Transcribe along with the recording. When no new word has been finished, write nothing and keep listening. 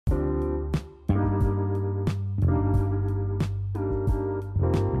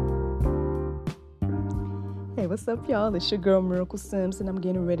what's up, y'all? It's your girl, Miracle Sims, and I'm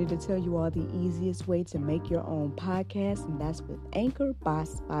getting ready to tell you all the easiest way to make your own podcast, and that's with Anchor by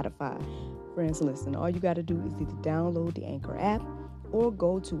Spotify. Friends, listen, all you got to do is either download the Anchor app or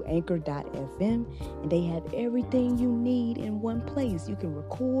go to anchor.fm, and they have everything you need in one place. You can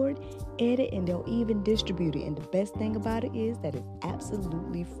record, edit, and they'll even distribute it. And the best thing about it is that it's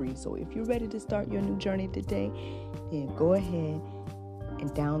absolutely free. So if you're ready to start your new journey today, then go ahead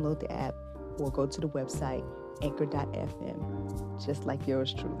and download the app or go to the website anchor.fm, just like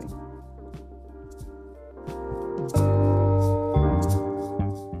yours truly.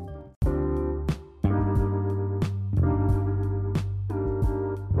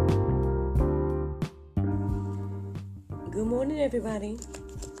 Good morning, everybody.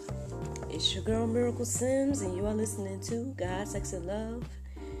 It's your girl, Miracle Sims, and you are listening to God, Sex, and Love,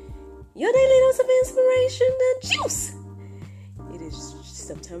 your daily dose of inspiration, the juice. It is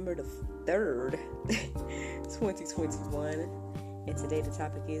September the 3rd, 2021, and today the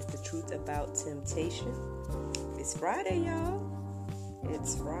topic is the truth about temptation. It's Friday, y'all.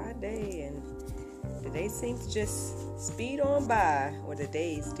 It's Friday, and the day seems to just speed on by, or the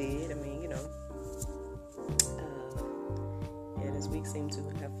days did. I mean, this week seemed to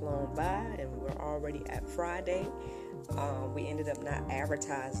have flown by, and we're already at Friday. We ended up not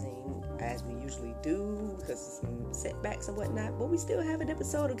advertising as we usually do because of some setbacks and whatnot, but we still have an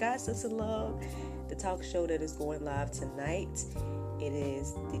episode of God, Sex, and Love, the talk show that is going live tonight. It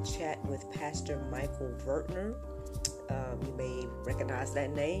is the chat with Pastor Michael Vertner. You may recognize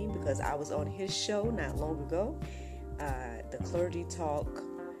that name because I was on his show not long ago, the Clergy Talk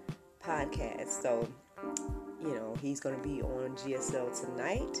podcast. So, he's going to be on GSL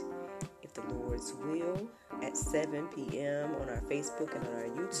tonight, if the Lord's will, at 7 p.m. on our Facebook and on our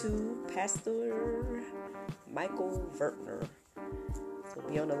YouTube, Pastor Michael Vertner. So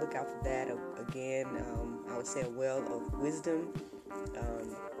be on the lookout for that. Again, I would say a well of wisdom.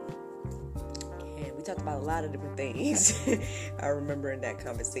 And we talked about a lot of different things. I remember in that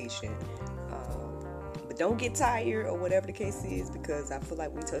conversation. But don't get tired or whatever the case is, because I feel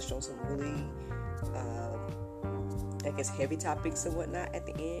like we touched on some really heavy topics and whatnot at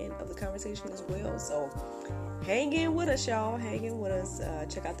the end of the conversation as well. So hang in with us, y'all. Hang in with us.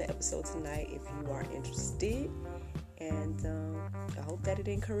 Check out the episode tonight if you are interested. And I hope that it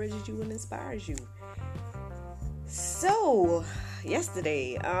encourages you and inspires you. So,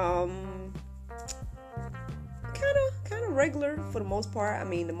 yesterday, kind of regular for the most part. I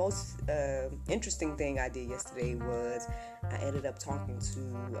mean, the most interesting thing I did yesterday was I ended up talking to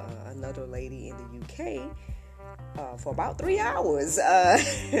another lady in the UK for about 3 hours.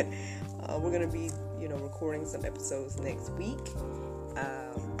 We're going to be, recording some episodes next week.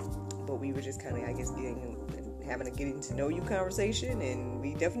 But we were just kind of, having a getting to know you conversation, and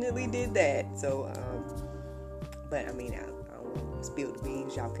we definitely did that. So, but I don't want to spill the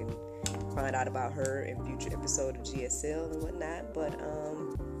beans. Y'all can find out about her in future episode of GSL and whatnot. But,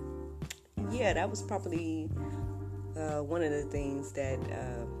 that was probably one of the things that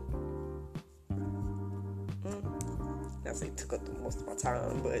I say took up the most of my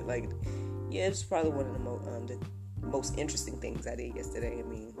time, but it was probably one of the most interesting things I did yesterday. I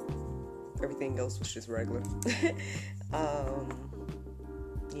mean, everything else was just regular.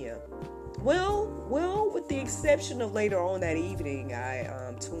 Well, with the exception of later on that evening,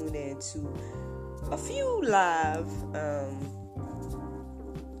 I tuned into a few live, I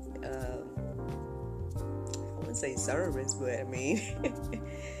wouldn't say sermons, but I mean,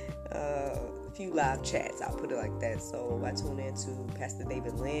 a few live chats, I'll put it like that. So I tuned into Pastor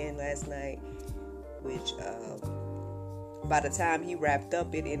David Lynn last night, which by the time he wrapped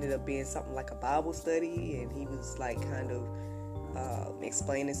up, it ended up being something like a Bible study, and he was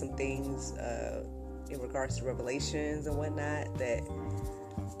explaining some things in regards to Revelations and whatnot that,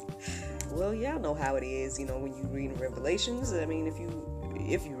 y'all know how it is, when you read Revelations. I mean, if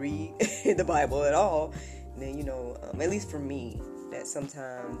you read the Bible at all, then, at least for me, that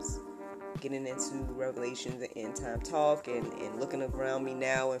sometimes getting into Revelations and end time talk and looking around me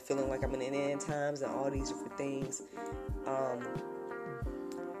now and feeling like I'm in the end times and all these different things,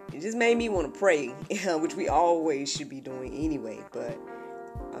 it just made me want to pray, which we always should be doing anyway, but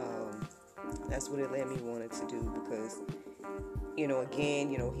that's what it led me wanted to do, because again,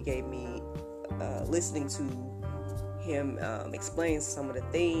 he gave me listening to him explain some of the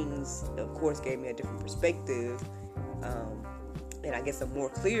things, of course, gave me a different perspective, and I guess a more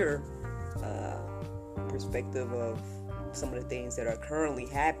clear perspective of some of the things that are currently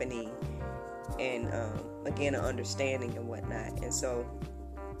happening, and again, an understanding and whatnot. And so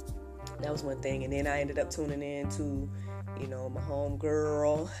that was one thing. And then I ended up tuning in to my home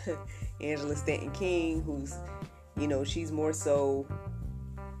girl, Angela Stanton King, who's, she's more so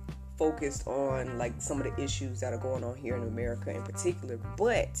focused on like some of the issues that are going on here in America in particular.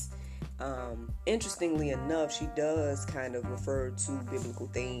 But interestingly enough, she does kind of refer to biblical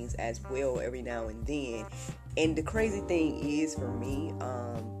things as well every now and then. And the crazy thing is for me,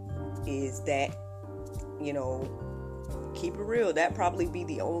 is that, keep it real, that probably be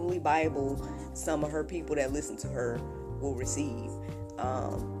the only Bible some of her people that listen to her will receive.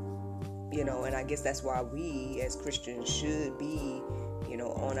 And I guess that's why we as Christians should be,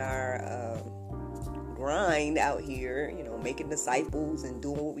 on our grind out here, making disciples and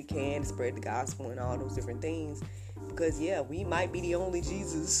doing what we can to spread the gospel and all those different things. Because, we might be the only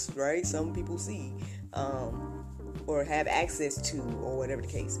Jesus, right? Some people see, or have access to, or whatever the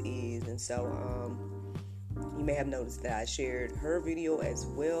case is. And so, you may have noticed that I shared her video as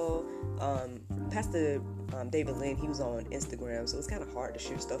well. Pastor David Lynn, he was on Instagram, so it's kind of hard to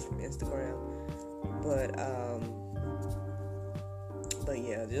share stuff from Instagram. But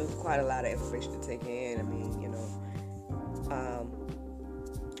yeah, there's quite a lot of information to take in. I mean,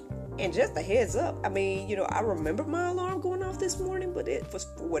 and just a heads up, I mean, I remember my alarm going off this morning, but for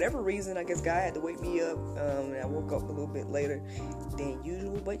whatever reason, I guess God had to wake me up, and I woke up a little bit later than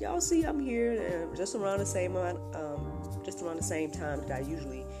usual. But y'all see, I'm here just around the same time that I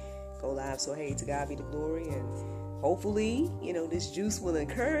usually go live. So hey, to God be the glory, and hopefully, this juice will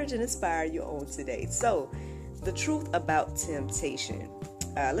encourage and inspire you on today. So, the truth about temptation.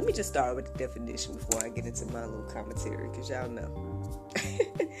 Let me just start with the definition before I get into my little commentary, because y'all know.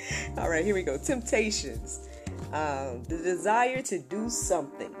 All right, here we go. Temptations. The desire to do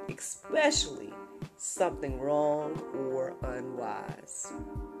something, especially something wrong or unwise.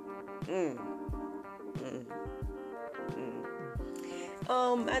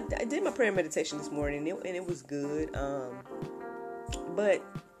 I did my prayer meditation this morning, and it was good. But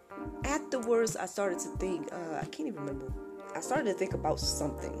afterwards, I started to think, I can't even remember. I started to think about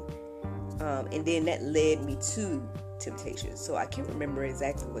something. And then that led me to temptation. So I can't remember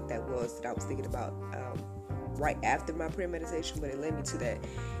exactly what that was that I was thinking about right after my prayer meditation, but it led me to that.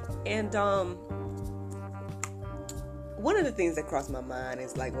 And one of the things that crossed my mind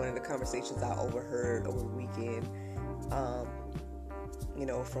is like one of the conversations I overheard over the weekend,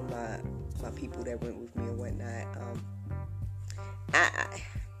 from my people that went with me and whatnot.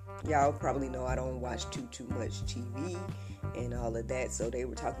 Y'all probably know I don't watch too much TV and all of that, so they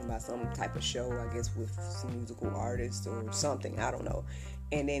were talking about some type of show, I guess, with some musical artists or something, I don't know.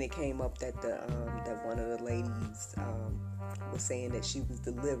 And then it came up that that one of the ladies was saying that she was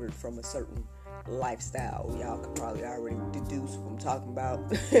delivered from a certain lifestyle. Y'all could probably already deduce what I'm talking about.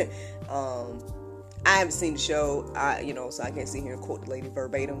 I haven't seen the show, so I can't sit here and quote the lady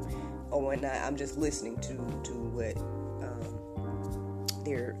verbatim or whatnot. I'm just listening to what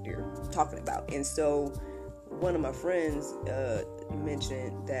they're talking about. And so one of my friends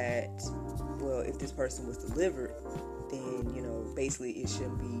mentioned that, well, if this person was delivered, then basically it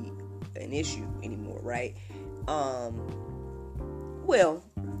shouldn't be an issue anymore, right? Well,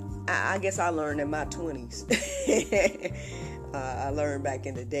 I guess I learned in my 20s. I learned back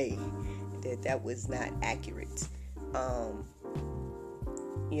in the day that was not accurate.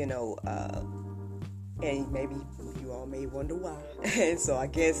 And maybe you all may wonder why. And so I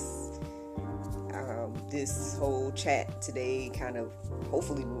guess this whole chat today kind of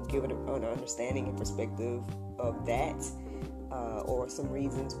hopefully will give it an understanding and perspective of that, or some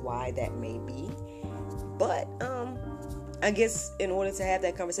reasons why that may be. But I guess in order to have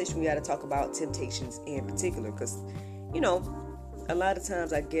that conversation, we got to talk about temptations in particular, because a lot of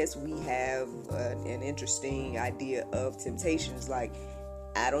times I guess we have an interesting idea of temptations. Like,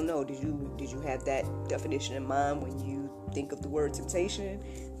 I don't know, did you have that definition in mind when you think of the word temptation?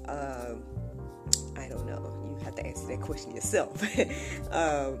 I don't know. You have to answer that question yourself.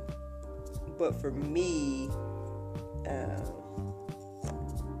 But for me,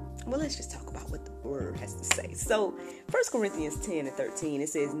 well, let's just talk about what the word has to say. So, 1 Corinthians 10:13, it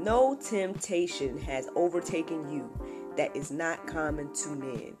says, "No temptation has overtaken you that is not common to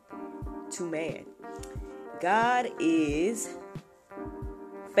man. God is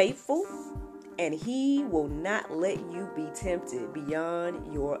faithful, and he will not let you be tempted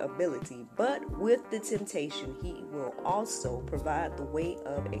beyond your ability. But with the temptation, he will also provide the way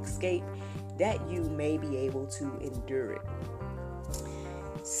of escape that you may be able to endure it."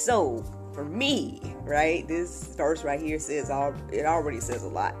 So, for me, right, this verse right here it already says a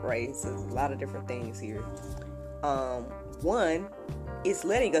lot, right? It says a lot of different things here. One, it's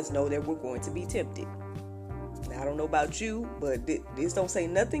letting us know that we're going to be tempted. Now, I don't know about you, but this don't say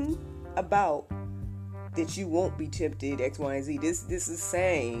nothing about that you won't be tempted X, Y, and Z. This is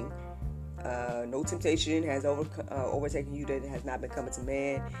saying no temptation has overtaken you that has not been coming to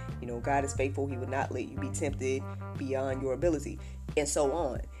man. God is faithful. He would not let you be tempted beyond your ability, and so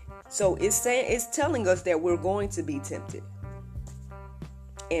on. So it's telling us that we're going to be tempted.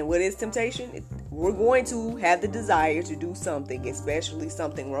 And what is temptation? We're going to have the desire to do something, especially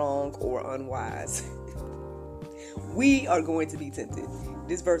something wrong or unwise. We are going to be tempted.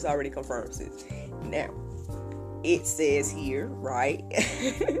 This verse already confirms it. Now, it says here, right,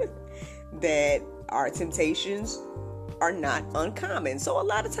 that our temptations are not uncommon. So a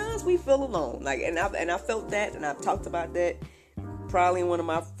lot of times we feel alone. And I felt that, and I've talked about that probably in one of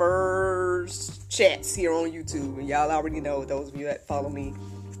my first chats here on YouTube. And y'all already know, those of you that follow me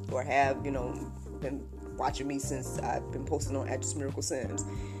or have, been watching me since I've been posting on Actress Miracle Sims,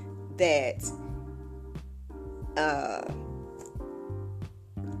 that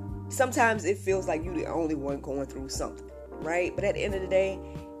sometimes it feels like you're the only one going through something, right? But at the end of the day,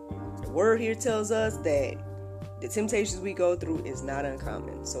 the word here tells us that the temptations we go through is not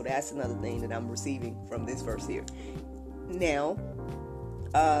uncommon. So that's another thing that I'm receiving from this verse here. Now,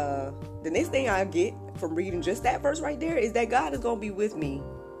 the next thing I get from reading just that verse right there is that God is going to be with me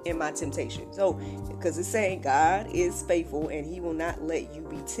in my temptation. So, because it's saying God is faithful and he will not let you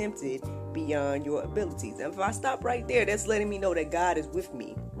be tempted beyond your abilities. And if I stop right there, that's letting me know that God is with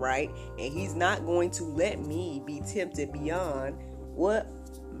me, right? And he's not going to let me be tempted beyond what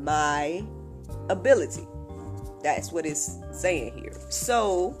my ability. That's what it's saying here.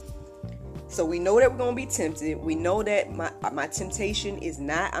 So we know that we're going to be tempted. We know that my temptation is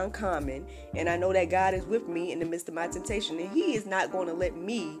not uncommon. And I know that God is with me in the midst of my temptation. And he is not going to let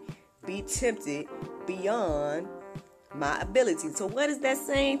me be tempted beyond my ability. So what is that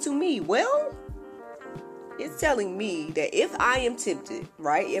saying to me? Well, it's telling me that if I am tempted,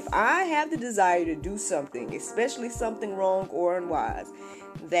 right? If I have the desire to do something, especially something wrong or unwise,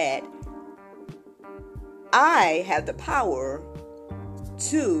 that I have the power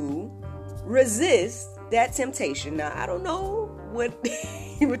to resist that temptation. Now, I don't know what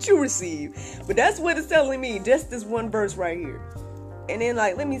what you receive, but that's what it's telling me, just this one verse right here. And then,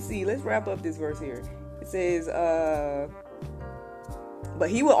 let me see, let's wrap up this verse here. It says, but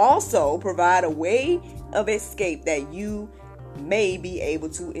he will also provide a way of escape that you may be able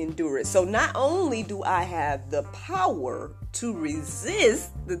to endure it. So not only do I have the power to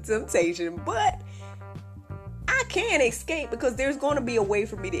resist the temptation, but I can escape, because there's going to be a way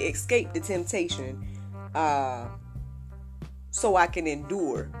for me to escape the temptation, so I can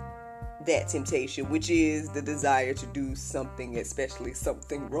endure that temptation, which is the desire to do something, especially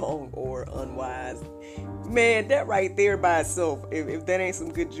something wrong or unwise. Man, that right there by itself, if that ain't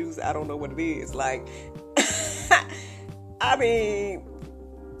some good juice, I don't know what it is. I mean,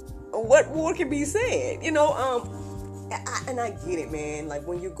 what more can be said? And I get it, man.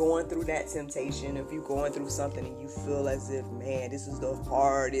 When you're going through that temptation, if you're going through something and you feel as if, man, this is the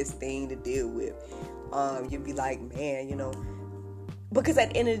hardest thing to deal with, you'd be like, man, because at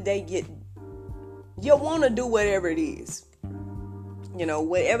the end of the day, you want to do whatever it is.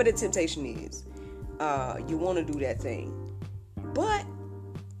 Whatever the temptation is, you want to do that thing. But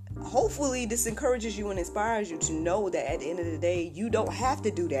hopefully this encourages you and inspires you to know that at the end of the day, you don't have to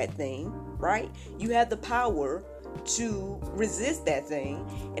do that thing, right? You have the power to resist that thing.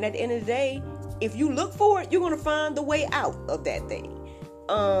 And at the end of the day, if you look for it, you're going to find the way out of that thing.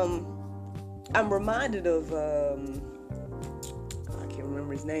 I'm reminded of, I can't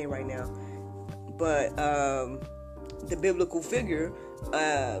remember his name right now, but the biblical figure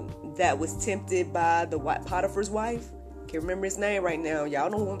that was tempted by the Potiphar's wife. Can't remember his name right now. Y'all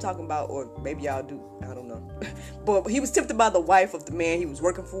know who I'm talking about, or maybe y'all do. I don't know. But he was tempted by the wife of the man he was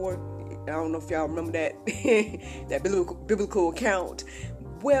working for. I don't know if y'all remember that that biblical account.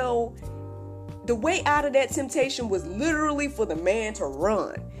 Well, the way out of that temptation was literally for the man to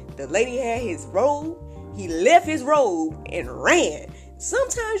run. The lady had his robe. He left his robe and ran.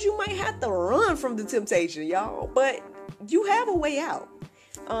 Sometimes you might have to run from the temptation, y'all, but you have a way out.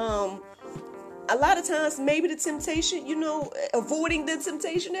 A lot of times, maybe the temptation, avoiding the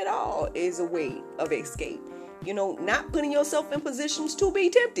temptation at all is a way of escape. Not putting yourself in positions to be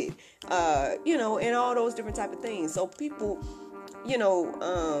tempted, and all those different type of things. So people,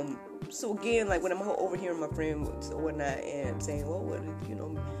 so again, when I'm overhearing my friend or whatnot and saying, well, what,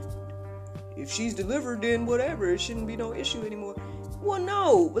 if she's delivered, then whatever, it shouldn't be no issue anymore. Well,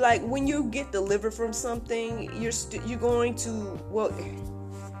 no, when you get delivered from something,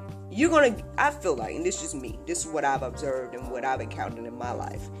 I feel like, and this is just me, this is what I've observed and what I've encountered in my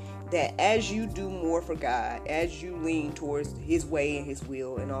life, that as you do more for God, as you lean towards his way and his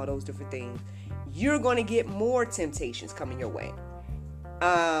will and all those different things, you're going to get more temptations coming your way.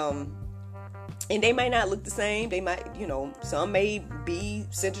 And they might not look the same. They might, some may be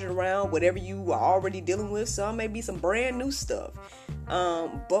centered around whatever you are already dealing with. Some may be some brand new stuff.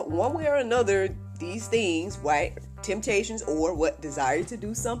 But one way or another, these things, right, temptations or what desire to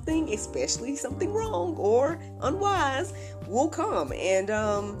do something, especially something wrong or unwise, will come. And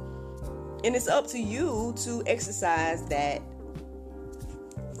it's up to you to exercise that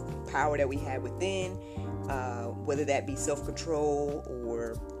power that we have within, whether that be self-control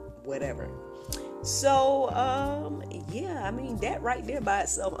or whatever. So, yeah, I mean, that right there by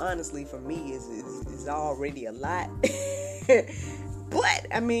itself, honestly, for me is already a lot. But,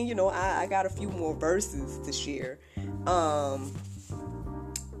 I mean, I got a few more verses to share. Let me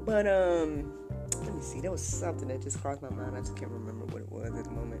see. There was something that just crossed my mind. I just can't remember what it was at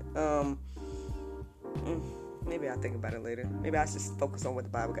the moment. Maybe I'll think about it later. Maybe I should focus on what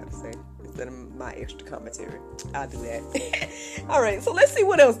the Bible got to say instead of my extra commentary. I'll do that. All right, so let's see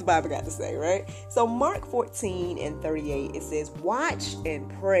what else the Bible got to say, right? So Mark 14:38, it says, "Watch and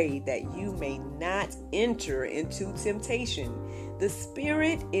pray that you may not enter into temptation. The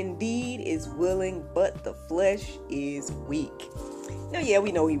spirit indeed is willing, but the flesh is weak." Now, yeah,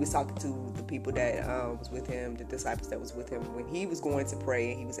 we know he was talking to the people that was with him, the disciples that was with him when he was going to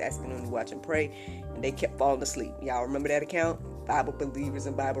pray, and he was asking them to watch and pray, and they kept falling asleep. Y'all remember that account? Bible believers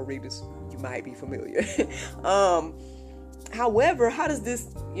and Bible readers, you might be familiar. However, how does this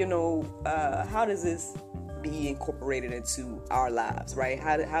be incorporated into our lives, right?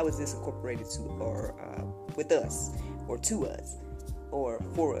 How is this incorporated to or with us, or to us, or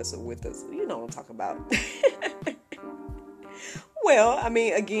for us, or with us? You know what I'm talking about. Well, I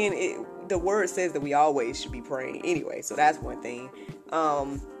mean, again, the word says that we always should be praying anyway, so that's one thing.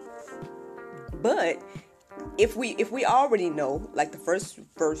 But if we already know, like the first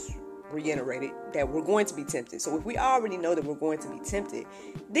verse reiterated, that we're going to be tempted. So if we already know that we're going to be tempted,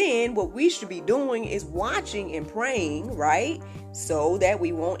 then what we should be doing is watching and praying, right? So that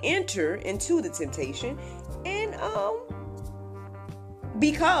we won't enter into the temptation. And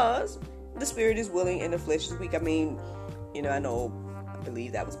because the spirit is willing and the flesh is weak. I mean, I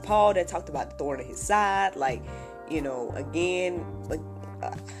believe that was Paul that talked about the thorn in his side. Like, again,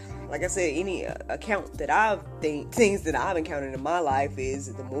 like I said, any account that things that I've encountered in my life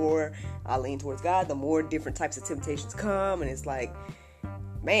is the more I lean towards God, the more different types of temptations come. And it's like,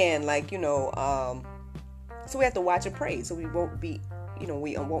 man, so we have to watch and pray so we won't be,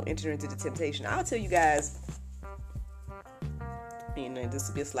 we won't enter into the temptation. I'll tell you guys, this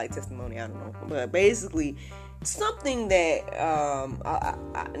will be a slight testimony, I don't know, but basically something that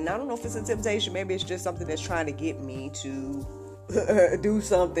and I don't know if it's a temptation, maybe it's just something that's trying to get me to do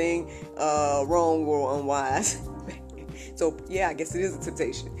something wrong or unwise. So yeah, I guess it is a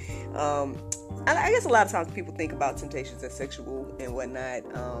temptation. I guess a lot of times people think about temptations as sexual and whatnot,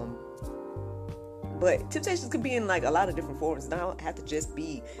 but temptations can be in like a lot of different forms. It don't have to just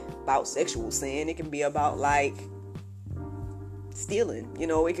be about sexual sin. It can be about like stealing,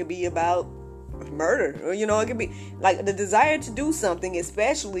 it could be about murder, or it could be like the desire to do something,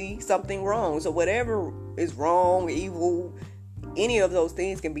 especially something wrong. So whatever is wrong, evil, any of those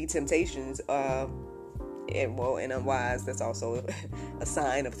things can be temptations, and unwise. That's also a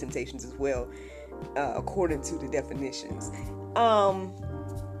sign of temptations as well, according to the definitions. I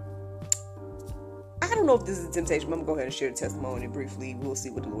don't know if this is a temptation, but I'm gonna go ahead and share the testimony briefly. We'll see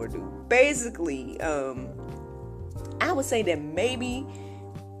what the Lord do. Basically, I would say that maybe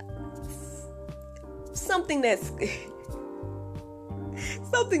something that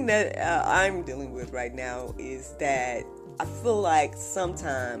I'm dealing with right now is that I feel like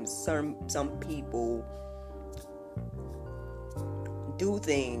sometimes some people do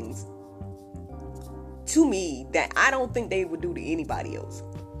things to me that I don't think they would do to anybody else.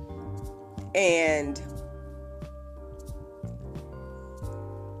 And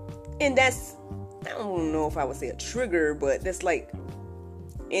that's, I don't know if I would say a trigger, but that's like,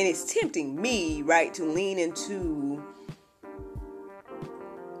 and it's tempting me, right, to lean into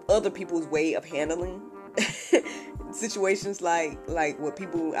other people's way of handling situations like what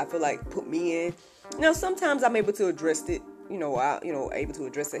people, I feel like, put me in. Now, sometimes I'm able to address it, able to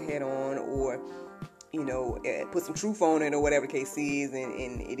address it head on, or, put some truth on it, or whatever the case is,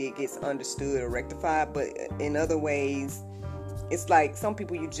 and it gets understood or rectified. But in other ways, it's like some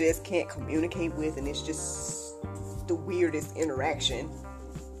people you just can't communicate with, and it's just the weirdest interaction.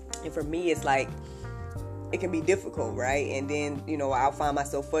 And for me, it's like, it can be difficult, right? And then, I'll find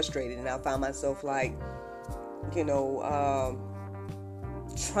myself frustrated, and I'll find myself like,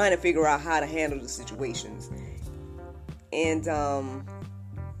 trying to figure out how to handle the situations. And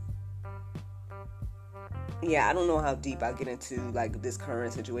yeah, I don't know how deep I get into like this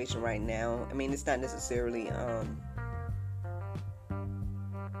current situation right now. I mean, it's not necessarily I'm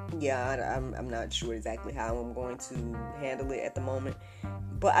not sure exactly how I'm going to handle it at the moment.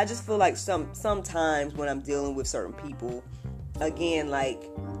 But I just feel like sometimes when I'm dealing with certain people, again, like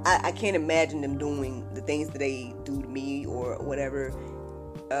I can't imagine them doing the things that they do to me or whatever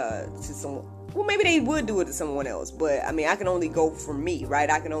to someone. Well, maybe they would do it to someone else, but I mean, I can only go for me, right?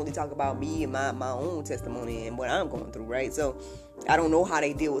 I can only talk about me and my own testimony and what I'm going through, right? So I don't know how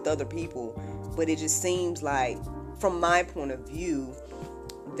they deal with other people, but it just seems like, from my point of view,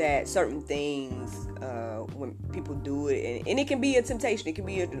 that certain things, when people do it, and it can be a temptation, it can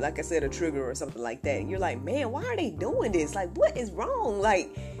be, like I said, a trigger or something like that. And you're like, man, why are they doing this? Like, what is wrong?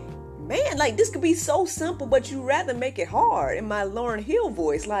 Like, man, like, this could be so simple, but you rather make it hard. In my Lauryn Hill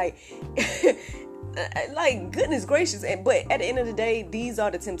voice, like, like, goodness gracious. But at the end of the day, these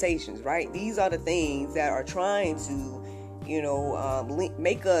are the temptations, right? These are the things that are trying to,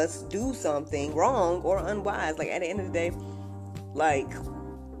 make us do something wrong or unwise. Like, at the end of the day, like,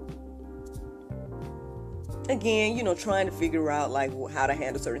 again, trying to figure out like how to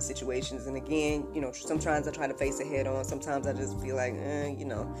handle certain situations. And again, sometimes I try to face it head on. Sometimes I just feel like,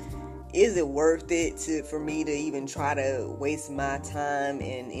 is it worth it for me to even try to waste my time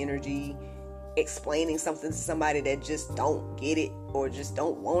and energy explaining something to somebody that just don't get it or just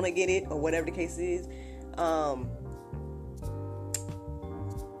don't want to get it or whatever the case is.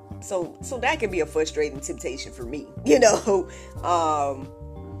 So that can be a frustrating temptation for me,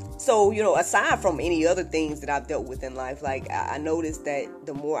 So, aside from any other things that I've dealt with in life, like I noticed that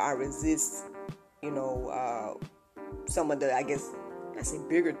the more I resist, some of the, I guess, I say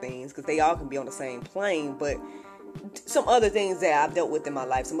bigger things, because they all can be on the same plane, but some other things that I've dealt with in my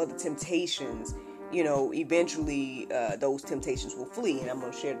life, some other temptations, eventually those temptations will flee. And I'm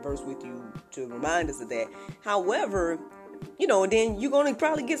going to share the verse with you to remind us of that. However, then you're going to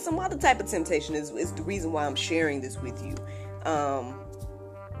probably get some other type of temptation is the reason why I'm sharing this with you.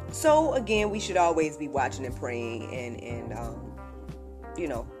 So again, we should always be watching and praying and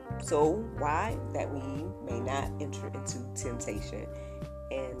so why? That we may not enter into temptation.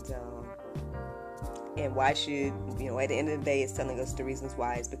 And why should, at the end of the day, it's telling us the reasons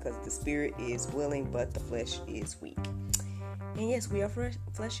why. It's because the spirit is willing, but the flesh is weak. And yes, we are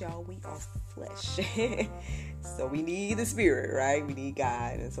flesh, y'all. We are flesh. So we need the spirit, right? We need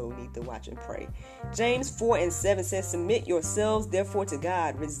God. And so we need to watch and pray. James 4:7 says, submit yourselves, therefore, to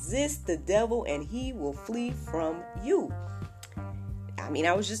God. Resist the devil, and he will flee from you. I mean,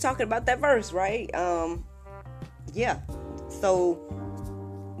 I was just talking about that verse, right? Yeah. So,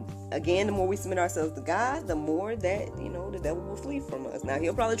 again, the more we submit ourselves to God, the more that, the devil will flee from us. Now,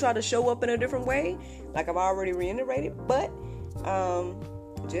 he'll probably try to show up in a different way, like I've already reiterated, but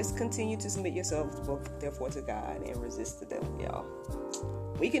just continue to submit yourselves, therefore, to God, and resist the devil, y'all.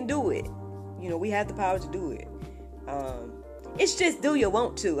 We can do it. We have the power to do it. It's just, do you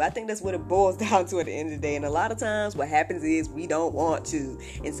want to? I think that's what it boils down to at the end of the day. And a lot of times what happens is we don't want to.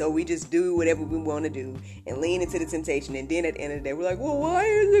 And so we just do whatever we want to do and lean into the temptation. And then at the end of the day, we're like, well, why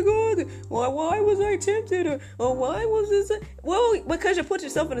is it good? Why was I tempted? Or why was this? Well, because you put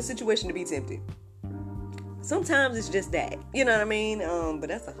yourself in a situation to be tempted. Sometimes it's just that. You know what I mean? But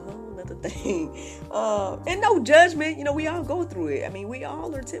that's a whole other thing. And no judgment. We all go through it. I mean, we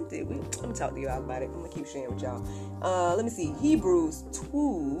all are tempted. I'm going to talk to you all about it. I'm going to keep sharing with y'all. Let me see. Hebrews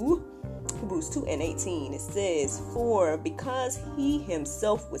 2:18. It says, for because he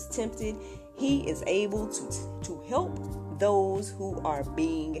himself was tempted, he is able to help those who are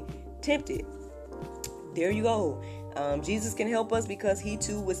being tempted. There you go. Jesus can help us because he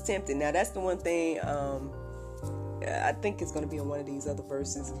too was tempted. Now, that's the one thing I think it's going to be in one of these other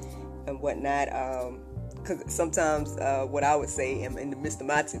verses and whatnot. Because sometimes what I would say in the midst of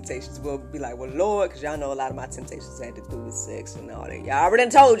my temptations will be like, well, Lord, because y'all know a lot of my temptations had to do with sex and all that. Y'all already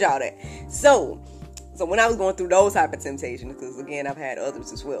told y'all that. So when I was going through those type of temptations, because again, I've had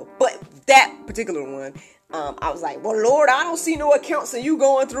others as well, but that particular one, I was like, well, Lord, I don't see no accounts of you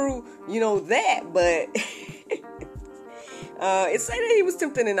going through, that, but it said that he was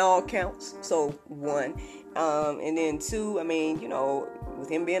tempted in all counts. So 1, and then 2, I mean, with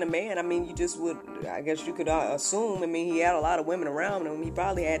him being a man, I mean, I guess you could assume, I mean, he had a lot of women around him. He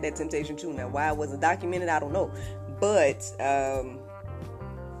probably had that temptation too. Now, why it wasn't documented, I don't know. But,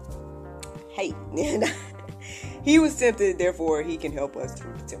 hey, he was tempted, therefore he can help us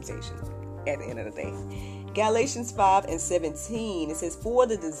through the temptation. at the end of the day. Galatians 5:17, it says, for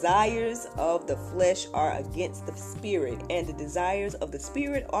the desires of the flesh are against the spirit, and the desires of the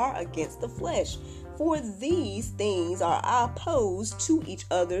spirit are against the flesh. For these things are opposed to each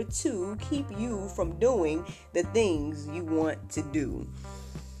other to keep you from doing the things you want to do.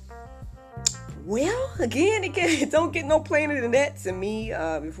 Well, again, it don't get no plainer than that to me.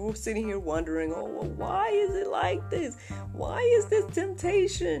 If we're sitting here wondering, well, why is it like this? Why is this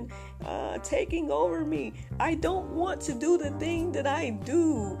temptation taking over me? I don't want to do the thing that I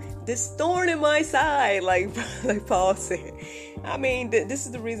do. This thorn in my side, like Paul said. I mean, this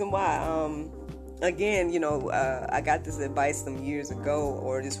is the reason why. Again, I got this advice some years ago,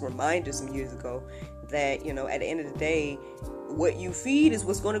 or this reminder some years ago, that, at the end of the day, what you feed is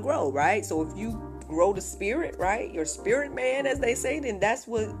what's going to grow, right? So if you grow the spirit, right, your spirit man, as they say, then that's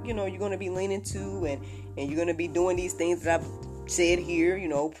what, you're going to be leaning to, and you're going to be doing these things that I've said here,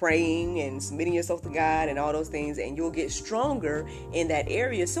 praying and submitting yourself to God and all those things, and you'll get stronger in that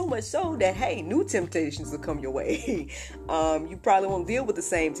area, so much so that, hey, new temptations will come your way. You probably won't deal with the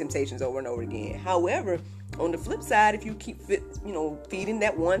same temptations over and over again. However, on the flip side, if you keep feeding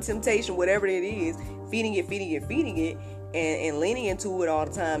that one temptation, whatever it is, feeding it, and leaning into it all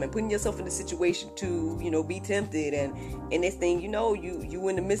the time, and putting yourself in the situation to, be tempted, and this thing, you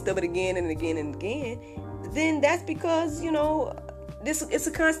in the midst of it again and again and again, then that's because, it's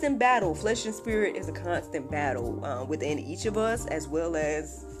a constant battle. Flesh and spirit is a constant battle within each of us, as well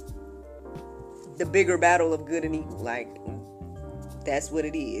as the bigger battle of good and evil. Like, that's what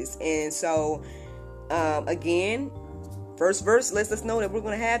it is. And so, again, first verse lets us know that we're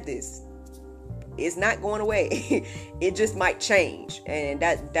going to have this. It's not going away. It just might change. And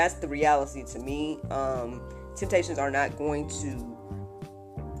that's the reality to me. Temptations are not going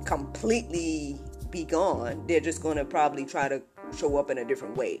to completely be gone. They're just going to probably try to show up in a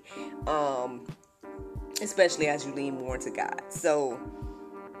different way. Especially as you lean more into God. So,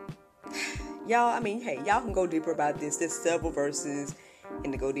 y'all, y'all can go deeper about this. There's several verses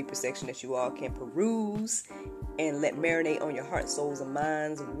in the Go Deeper section that you all can peruse and let marinate on your heart, souls, and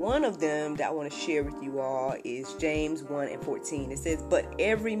minds. One of them that I want to share with you all is James 1:14. It says, but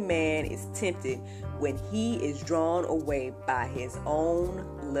every man is tempted when he is drawn away by his own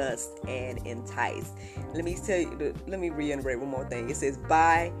lust and enticed. Let me reiterate one more thing. It says,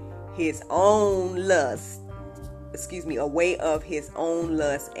 by his own lust, a way of his own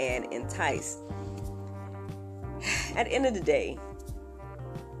lust and enticed. At the end of the day,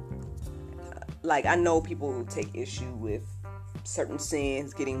 like, I know people take issue with certain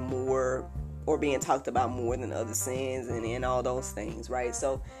sins getting more or being talked about more than other sins and all those things, right?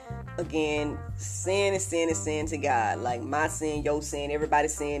 So, again, sin is sin to God. Like, my sin, your sin,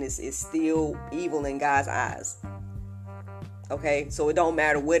 everybody's sin is still evil in God's eyes. Okay? So, it don't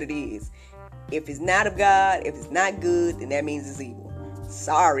matter what it is. If it's not of God, if it's not good, then that means it's evil.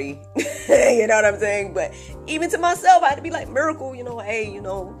 Sorry. You know what I'm saying? But even to myself, I had to be like, Miracle, hey,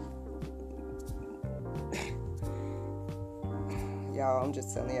 y'all, I'm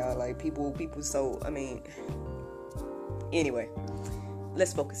just telling y'all, like, people, so, anyway,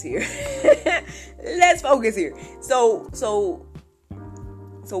 let's focus here. So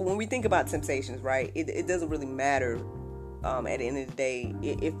when we think about temptations, right, it doesn't really matter, at the end of the day,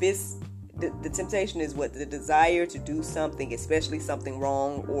 if it's, the temptation is what? The desire to do something, especially something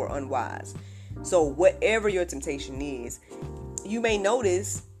wrong or unwise. So whatever your temptation is, you may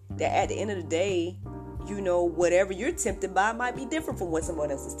notice that at the end of the day, whatever you're tempted by might be different from what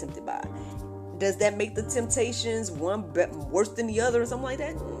someone else is tempted by. Does that make the temptations one worse than the other or something like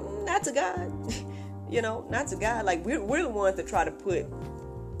that? Not to God. Not to God. Like, we're the ones that try to put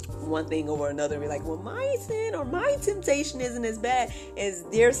one thing over another and be like, well, my sin or my temptation isn't as bad as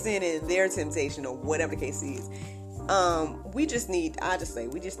their sin and their temptation, or whatever the case is. We just need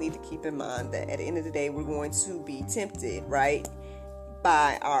to keep in mind that at the end of the day, we're going to be tempted, right,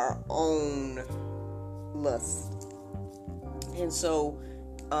 by our own lust. And so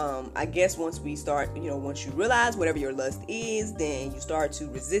I guess once we start, once you realize whatever your lust is, then you start to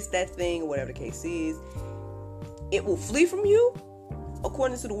resist that thing or whatever the case is. It will flee from you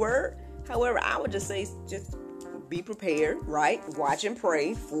according to the word. However, I would just say, just be prepared, right? Watch and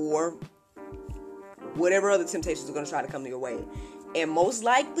pray for whatever other temptations are going to try to come to your way. And most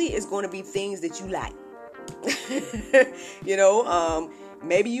likely it's going to be things that you like.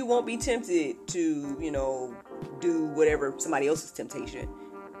 Maybe you won't be tempted to, do whatever somebody else's temptation.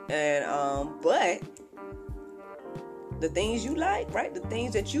 And, but the things you like, right? The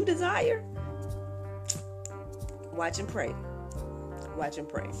things that you desire, watch and pray.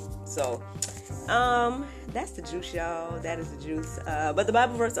 So, That's the juice, y'all. That is the juice. But the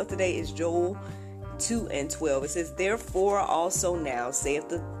Bible verse of today is Joel 2:12. It says, "Therefore also now saith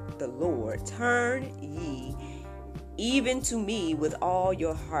the Lord, turn ye even to me with all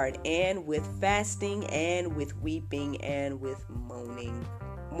your heart, and with fasting, and with weeping, and with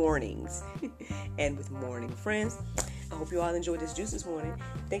mornings, and with mourning." Friends, I hope you all enjoyed this juice this morning.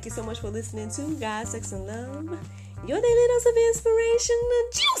 Thank you so much for listening to God, Sex, and Love, your daily dose of inspiration, the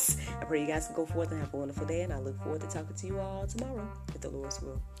juice. I pray you guys can go forth and have a wonderful day, and I look forward to talking to you all tomorrow, if the Lord's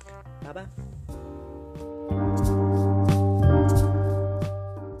will. Bye-bye.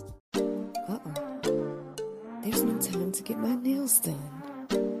 There's no time to get my nails done.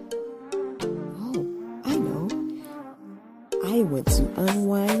 Oh, I know. I went to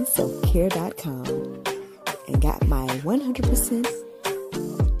unwindselfcare.com and got my 100%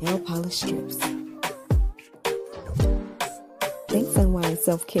 nail polish strips. Thanks, Unwind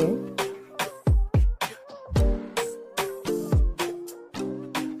Self Care.